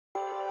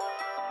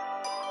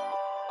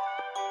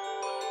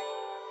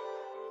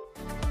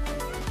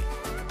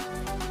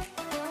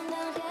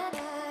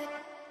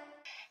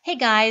Hey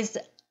guys,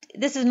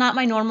 this is not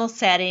my normal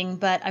setting,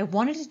 but I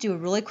wanted to do a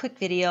really quick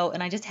video,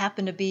 and I just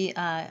happened to be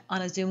on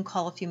a Zoom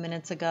call a few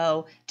minutes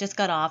ago, just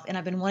got off, and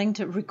I've been wanting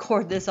to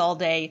record this all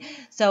day.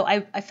 So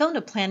I filmed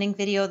a planning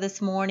video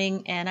this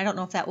morning, and I don't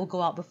know if that will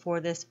go out before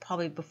this,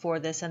 probably before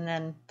this, and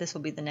then this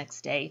will be the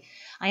next day.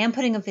 I am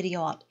putting a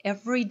video out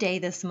every day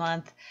this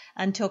month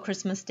until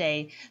Christmas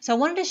Day. So I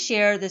wanted to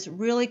share this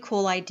really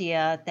cool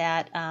idea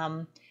that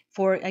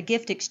for a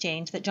gift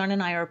exchange that John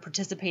and I are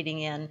participating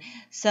in.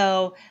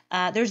 So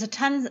there's a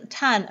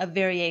ton of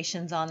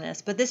variations on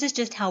this, but this is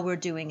just how we're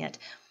doing it.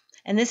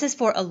 And this is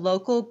for a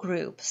local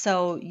group.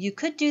 So you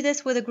could do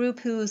this with a group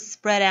who's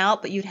spread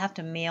out, but you'd have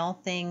to mail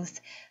things.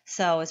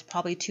 So it's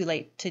probably too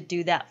late to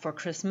do that for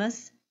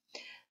Christmas.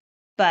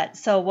 But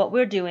so what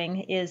we're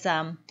doing is,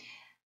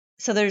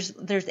 so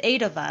there's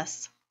 8 of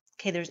us.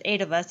 Okay, there's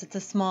 8 of us. It's a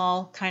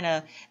small kind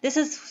of, this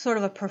is sort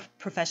of a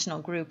professional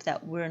group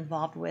that we're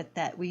involved with,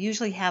 that we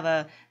usually have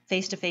a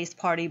face-to-face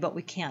party, but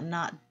we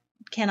cannot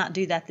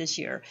do that this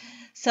year.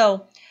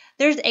 So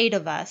there's 8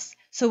 of us.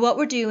 So what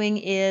we're doing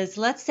is,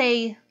 let's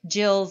say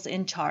Jill's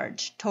in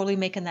charge, totally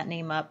making that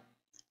name up.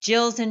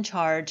 Jill's in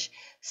charge.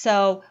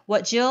 So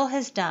what Jill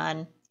has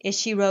done is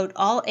she wrote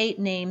all 8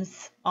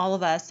 names, all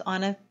of us,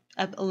 on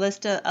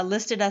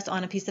listed us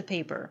on a piece of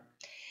paper.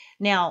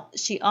 Now,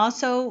 she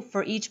also,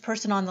 for each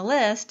person on the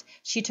list,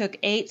 she took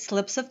 8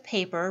 slips of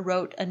paper,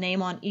 wrote a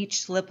name on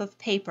each slip of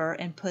paper,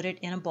 and put it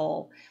in a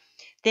bowl.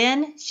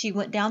 Then she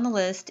went down the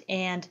list,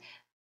 and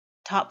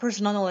top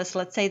person on the list,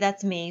 let's say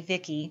that's me,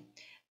 Vicky,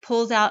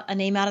 pulls out a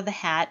name out of the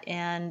hat,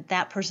 and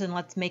that person,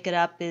 let's make it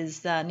up,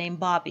 is named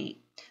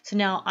Bobby. So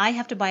now I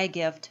have to buy a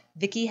gift.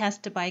 Vicky has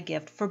to buy a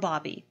gift for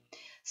Bobby.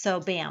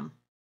 So bam,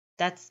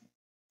 that's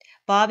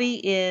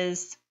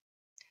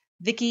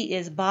Vicky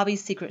is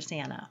Bobby's Secret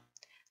Santa.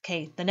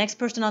 Okay, the next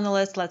person on the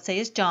list, let's say,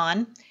 is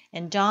John.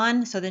 And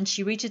John, so then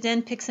she reaches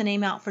in, picks a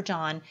name out for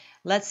John.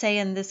 Let's say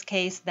in this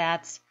case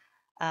that's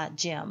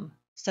Jim.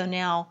 So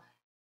now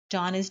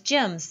John is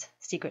Jim's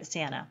Secret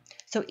Santa.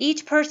 So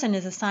each person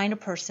is assigned a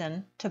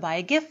person to buy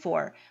a gift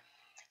for.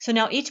 So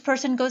now each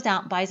person goes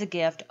out and buys a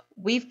gift.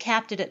 We've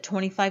capped it at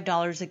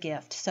 $25 a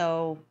gift.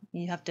 So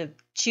you have to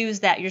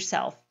choose that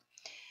yourself.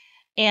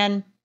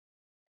 And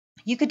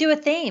you could do a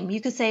theme.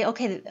 You could say,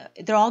 okay,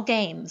 they're all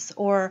games,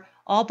 or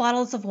all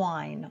bottles of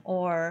wine,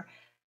 or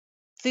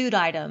food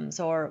items,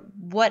 or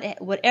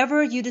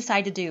whatever you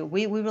decide to do.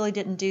 We really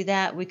didn't do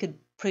that. We could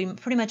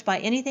pretty much buy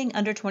anything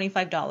under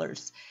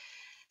 $25.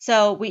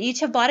 So we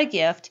each have bought a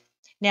gift.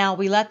 Now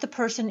we let the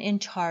person in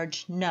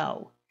charge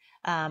know.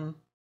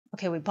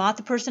 Okay, we bought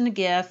the person a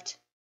gift,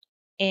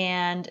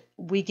 and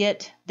we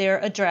get their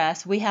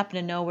address. We happen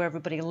to know where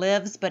everybody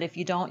lives, but if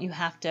you don't, you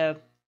have to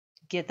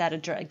get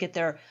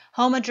their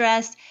home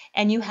address,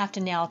 and you have to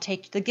now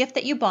take the gift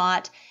that you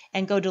bought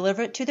and go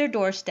deliver it to their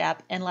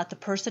doorstep and let the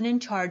person in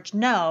charge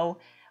know,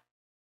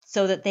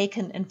 so that they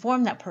can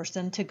inform that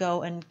person to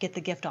go and get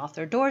the gift off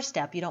their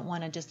doorstep. You don't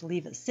want to just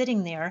leave it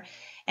sitting there,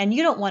 and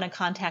you don't want to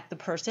contact the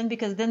person,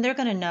 because then they're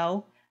going to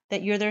know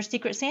that you're their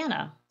Secret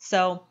Santa.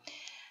 So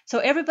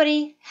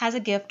everybody has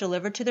a gift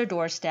delivered to their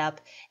doorstep.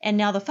 And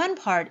now the fun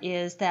part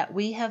is that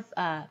we have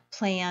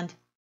planned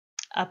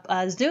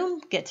a Zoom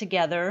get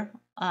together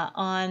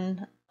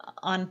on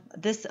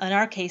this. In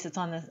our case, it's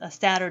on a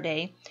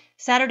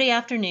Saturday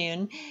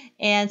afternoon,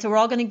 and so we're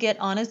all going to get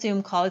on a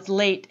Zoom call. It's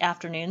late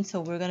afternoon, so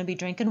we're going to be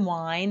drinking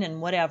wine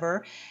and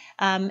whatever,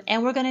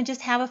 and we're going to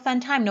just have a fun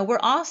time. Now we're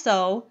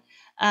also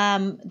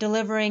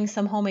delivering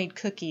some homemade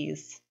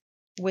cookies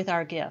with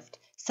our gift,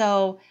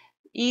 so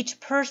each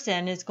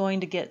person is going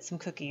to get some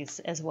cookies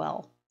as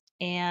well,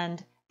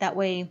 and that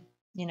way,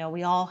 you know,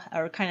 we all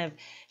are kind of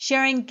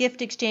sharing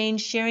gift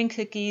exchange, sharing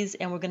cookies,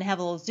 and we're going to have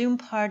a little Zoom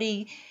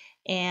party.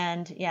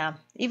 And yeah,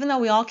 even though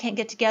we all can't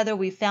get together,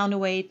 we found a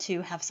way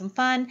to have some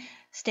fun,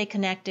 stay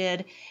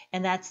connected.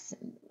 And I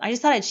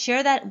just thought I'd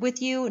share that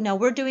with you. Now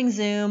we're doing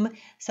Zoom,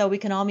 so we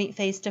can all meet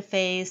face to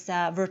face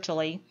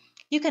virtually.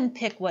 You can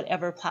pick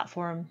whatever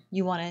platform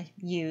you want to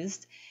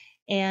use,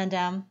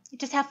 and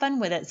just have fun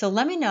with it. So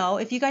let me know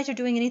if you guys are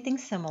doing anything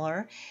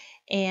similar,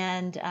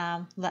 and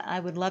I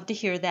would love to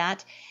hear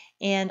that.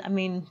 And I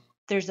mean,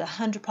 there's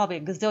probably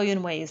a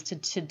gazillion ways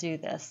to do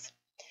this.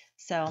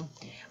 So, all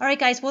right,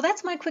 guys, well,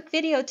 that's my quick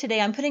video today.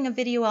 I'm putting a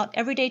video out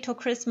every day till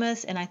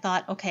Christmas, and I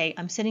thought, okay,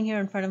 I'm sitting here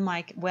in front of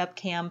my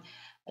webcam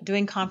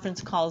doing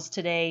conference calls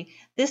today.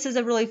 This is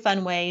a really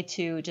fun way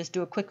to just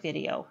do a quick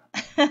video.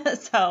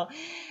 So, all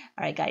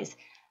right, guys,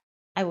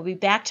 I will be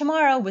back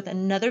tomorrow with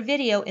another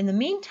video. In the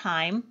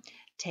meantime,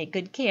 take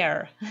good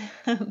care.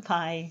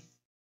 Bye.